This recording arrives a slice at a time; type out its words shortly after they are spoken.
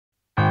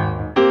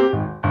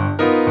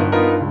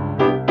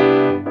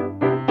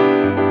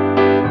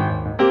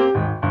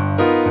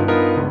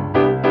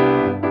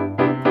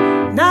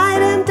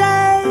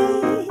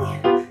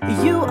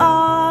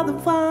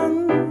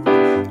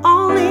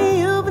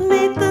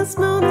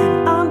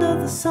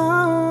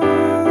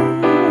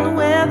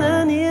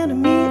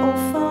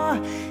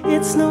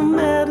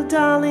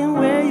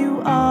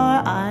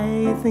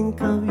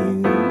think of you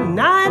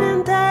night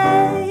and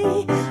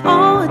day,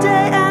 all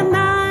day and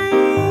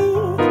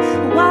night.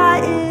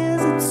 Why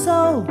is it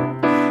so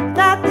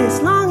that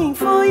this longing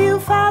for you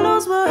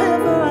follows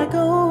wherever I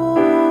go?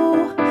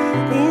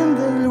 In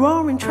the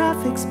roaring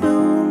traffic's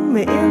boom,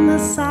 in the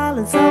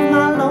silence of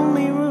my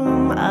lonely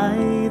room,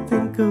 I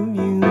think of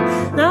you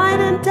night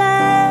and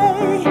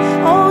day,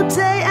 all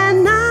day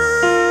and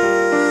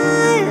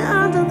night.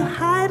 Under the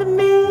height of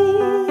me,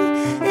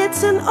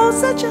 it's an oh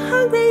such a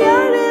hungry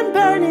yearning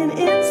burning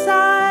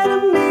inside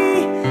of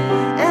me,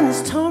 and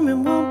this torment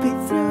won't be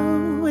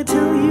through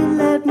until you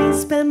let me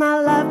spend my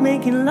life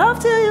making love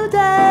to you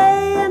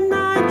day and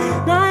night,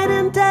 night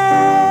and day.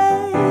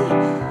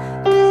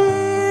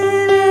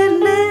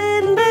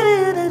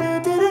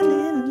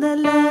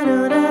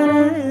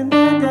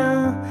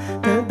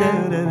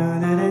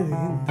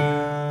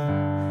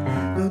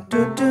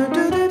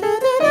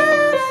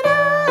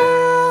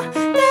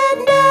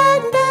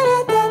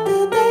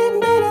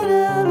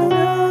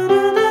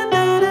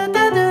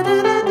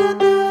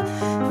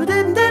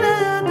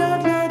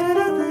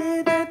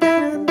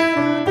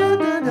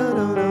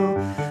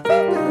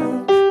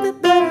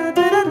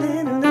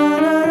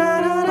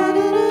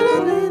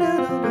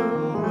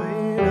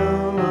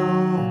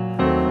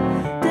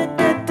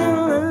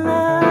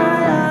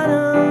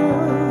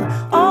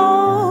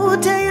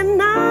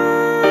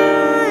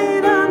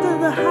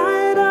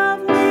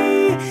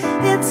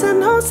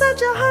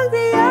 Such a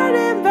hungry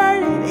yearning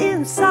burning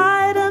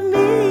inside of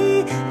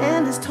me,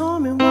 and this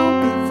torment won't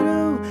be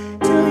through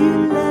till you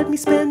let me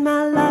spend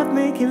my life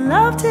making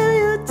love to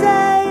you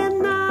day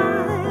and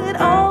night,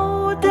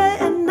 all day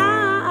and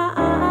night.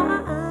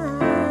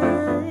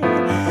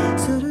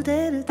 So do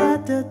da do da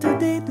da do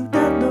da do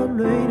da do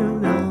da do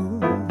da.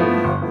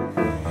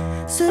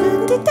 So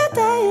do da da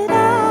da.